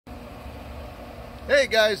Hey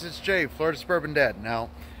guys, it's Jay, Florida Suburban Dad.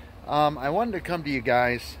 Now, I wanted to come to you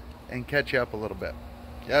guys and catch you up a little bit.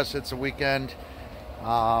 Yes, it's a weekend.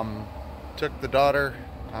 Took the daughter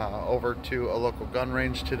over to a local gun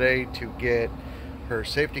range today to get her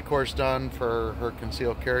safety course done for her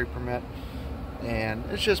concealed carry permit. And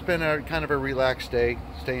it's just been a kind of a relaxed day,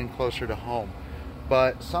 staying closer to home.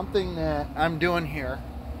 But something that I'm doing here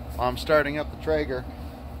while I'm starting up the Traeger,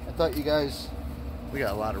 I thought you guys, we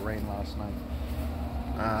got a lot of rain last night.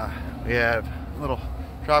 We have a little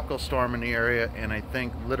tropical storm in the area, and I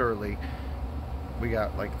think literally we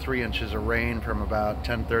got like 3 inches of rain from about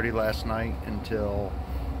 10:30 last night until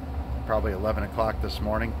probably 11 o'clock this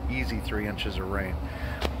morning. Easy 3 inches of rain,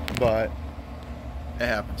 but it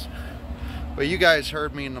happens. But you guys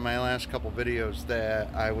heard me in my last couple videos that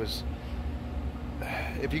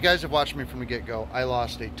if you guys have watched me from the get-go, I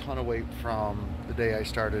lost a ton of weight from the day I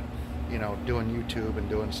started, you know, doing YouTube and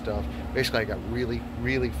doing stuff. Basically, I got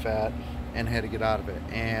really fat and had to get out of it.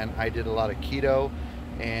 And I did a lot of keto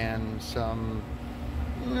and some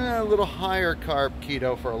a little higher carb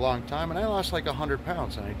keto for a long time, and I lost like 100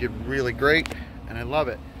 pounds, and I did really great, and I love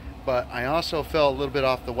it. But I also fell a little bit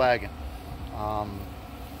off the wagon.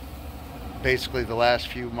 Basically, the last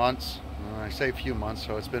few months, I say few months,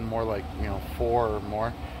 so it's been more like, you know, 4 or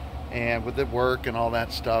more. And with the work and all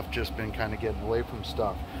that stuff, just been kind of getting away from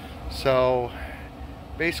stuff. So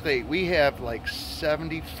basically, we have like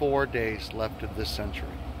 74 days left of this century,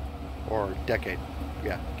 or decade.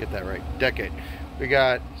 Yeah, get that right, decade. We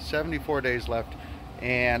got 74 days left,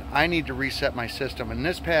 and I need to reset my system. And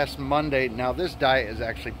this past Monday, now this diet has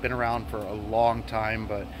actually been around for a long time,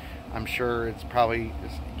 but I'm sure it's probably,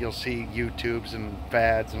 you'll see YouTubes and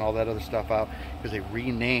FAVS and all that other stuff out because they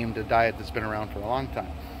renamed a diet that's been around for a long time.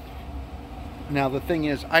 Now the thing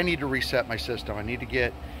is, I need to reset my system. I need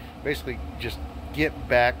to basically just get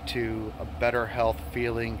back to a better health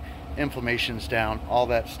feeling, inflammation's down, all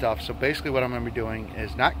that stuff. So basically what I'm going to be doing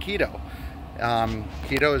is not keto.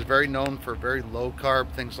 Keto is very known for very low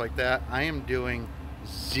carb, things like that. I am doing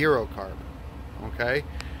zero carb, okay?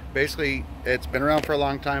 Basically, it's been around for a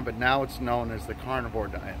long time, but now it's known as the carnivore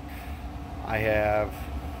diet.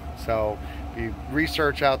 So if you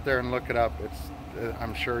research out there and look it up,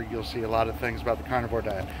 I'm sure you'll see a lot of things about the carnivore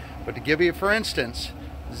diet. But to give you, for instance,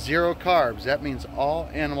 zero carbs, that means all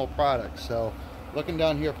animal products. So looking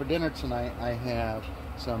down here for dinner tonight, I have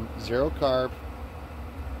some zero carb,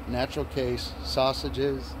 natural case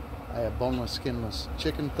sausages. I have boneless, skinless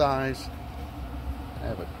chicken thighs. I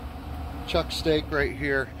have a chuck steak right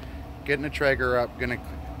here. Getting the Traeger up.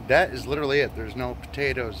 That is literally it. There's no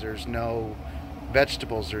potatoes. There's no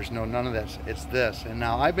vegetables. There's none of this. It's this. And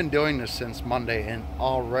now I've been doing this since Monday and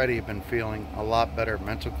already been feeling a lot better.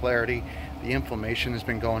 Mental clarity. The inflammation has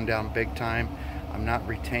been going down big time. I'm not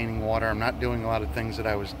retaining water. I'm not doing a lot of things that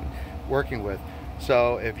I was working with.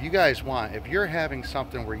 So if you guys want, if you're having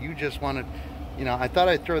something where you just want to, you know, I thought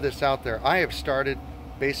I'd throw this out there. I have started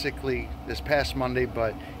basically this past Monday,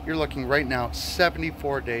 but you're looking right now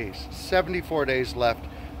 74 days left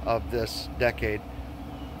of this decade.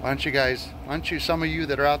 Why don't you, some of you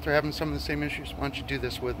that are out there having some of the same issues, why don't you do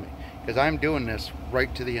this with me? Because I'm doing this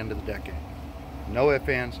right to the end of the decade. No ifs,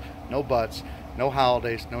 ands, no buts, no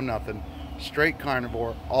holidays, no nothing. Straight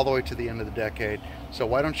carnivore all the way to the end of the decade. So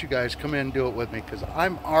why don't you guys come in and do it with me? Because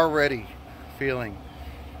I'm already feeling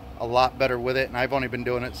a lot better with it, and I've only been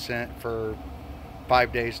doing it for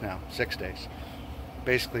 5 days now, 6 days,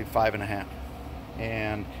 basically 5.5.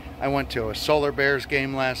 And I went to a Solar Bears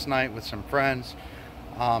game last night with some friends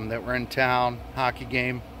that were in town. Hockey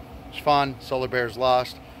game, it was fun. Solar Bears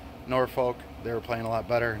lost. Norfolk, they were playing a lot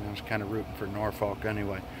better, and I was kind of rooting for Norfolk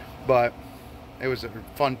anyway. But it was a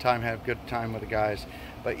fun time, had a good time with the guys.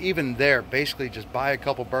 But even there, basically just buy a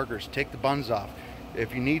couple burgers, take the buns off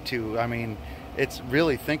if you need to. I mean, it's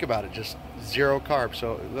really, think about it, just zero carbs.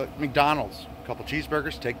 So look, McDonald's, a couple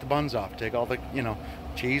cheeseburgers, take the buns off, take all the, you know,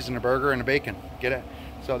 cheese and a burger and a bacon, get it.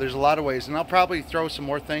 So there's a lot of ways, and I'll probably throw some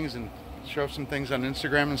more things and show some things on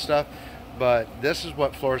Instagram and stuff. But this is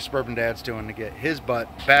what Florida Suburban Dad's doing to get his butt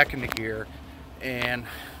back into gear and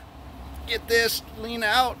get this lean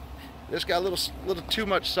out. This got a little too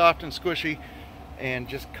much soft and squishy, and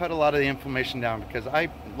just cut a lot of the inflammation down, because I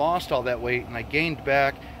lost all that weight and I gained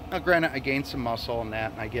back. Now granted, I gained some muscle and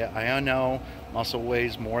that, and I know muscle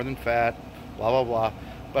weighs more than fat, blah blah blah,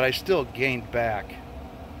 but I still gained back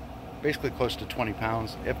basically close to 20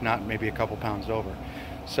 pounds, if not maybe a couple pounds over.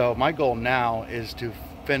 So my goal now is to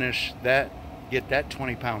finish that, get that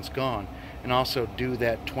 20 pounds gone, and also do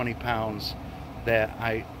that 20 pounds that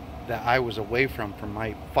I was away from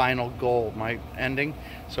my final goal, my ending.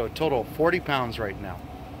 So a total of 40 pounds right now.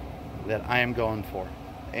 that I am going for.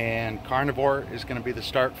 And Carnivore is going to be the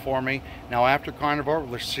start for me. Now after Carnivore,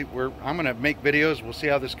 let's see, I'm going to make videos. We'll see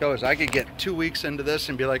how this goes. I could get 2 weeks into this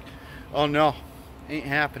and be like, oh no, ain't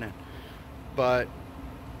happening. But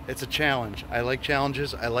it's a challenge. I like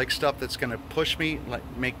challenges. I like stuff that's going to push me,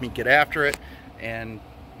 like make me get after it and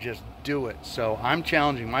just do it. So I'm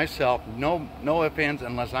challenging myself. No ifs, ands,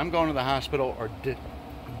 unless I'm going to the hospital or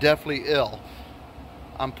definitely ill.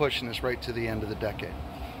 I'm pushing this right to the end of the decade.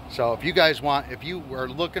 So if you guys want, if you are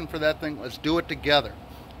looking for that thing, let's do it together.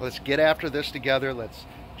 Let's get after this together. Let's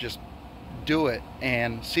just do it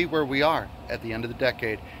and see where we are at the end of the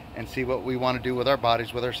decade and see what we want to do with our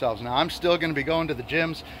bodies, with ourselves. Now I'm still going to be going to the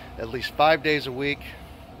gyms at least 5 days a week,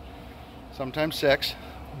 sometimes 6,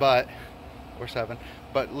 or 7,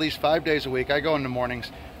 but at least 5 days a week. I go in the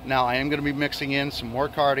mornings. Now I am going to be mixing in some more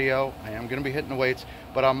cardio. I am going to be hitting the weights,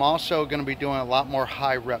 but I'm also going to be doing a lot more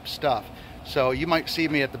high rep stuff. So you might see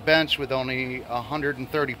me at the bench with only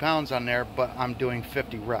 130 pounds on there, but I'm doing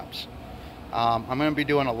 50 reps. I'm going to be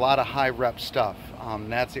doing a lot of high rep stuff.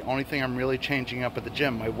 That's the only thing I'm really changing up at the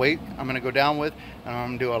gym. My weight I'm going to go down with, and I'm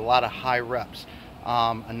going to do a lot of high reps.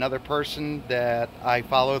 Another person that I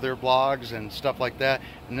follow their blogs and stuff like that,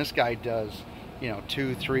 and this guy does, you know,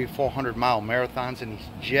 200, 300, 400 mile marathons, and he's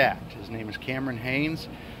jacked. His name is Cameron Haynes.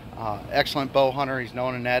 Excellent bow hunter. He's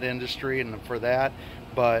known in that industry and for that,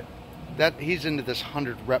 but he's into this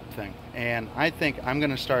 100 rep thing, and I think I'm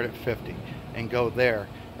going to start at 50 and go there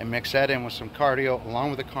and mix that in with some cardio along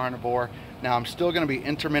with the Carnivore. Now I'm still going to be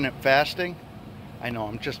intermittent fasting. I know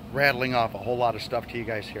I'm just rattling off a whole lot of stuff to you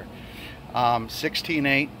guys here.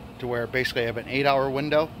 16-8 to where basically I have an 8-hour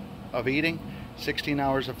window of eating, 16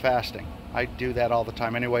 hours of fasting. I do that all the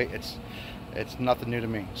time anyway. It's nothing new to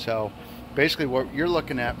me. So basically what you're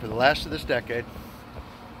looking at for the last of this decade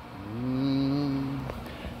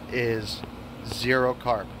is 0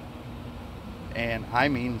 carb, and I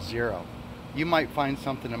mean 0. You might find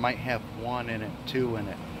something that might have 1 in it, 2 in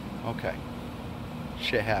it. Okay,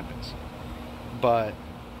 shit happens. But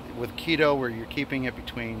with keto, where you're keeping it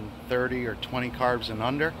between 30 or 20 carbs and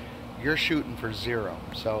under, you're shooting for 0.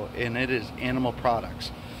 So, and it is animal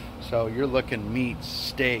products. So you're looking meats,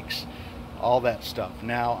 steaks, all that stuff.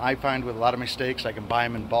 Now I find with a lot of my steaks, I can buy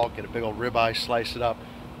them in bulk, get a big old ribeye, slice it up,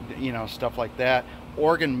 you know, stuff like that.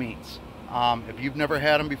 Organ meats, if you've never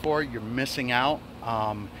had them before, you're missing out.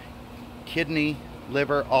 Kidney,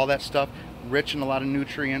 liver, all that stuff, rich in a lot of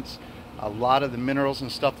nutrients, a lot of the minerals and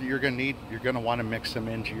stuff that you're going to need. You're going to want to mix them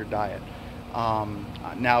into your diet.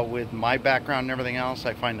 Now with my background and everything else,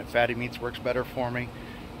 I find that fatty meats works better for me.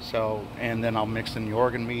 So, and then I'll mix in the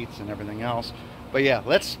organ meats and everything else. But yeah,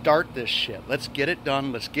 let's start this shit. Let's get it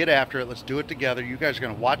done. Let's get after it. Let's do it together. You guys are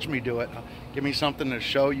going to watch me do it. Give me something to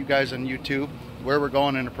show you guys on YouTube where we're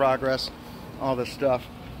going into progress, all this stuff.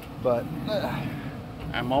 But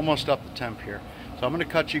I'm almost up to temp here. So I'm going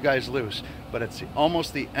to cut you guys loose. But it's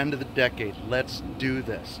almost the end of the decade. Let's do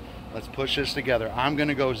this. Let's push this together. I'm going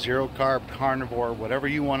to go 0 carb, carnivore, whatever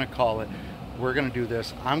you want to call it. We're going to do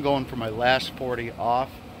this. I'm going for my last 40 off,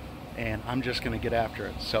 and I'm just going to get after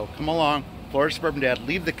it. So come along. Florida Suburban Dad,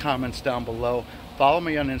 leave the comments down below. Follow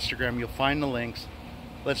me on Instagram. You'll find the links.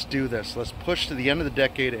 Let's do this. Let's push to the end of the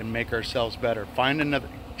decade and make ourselves better.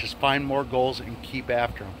 Just find more goals and keep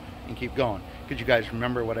after them and keep going. Because you guys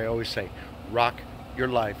remember what I always say, rock your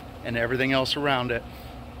life and everything else around it.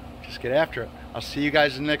 Just get after it. I'll see you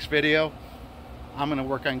guys in the next video. I'm going to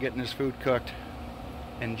work on getting this food cooked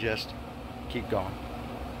and just keep going.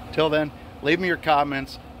 Till then, leave me your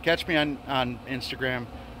comments. Catch me on Instagram.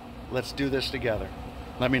 Let's do this together.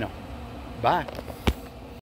 Let me know. Bye.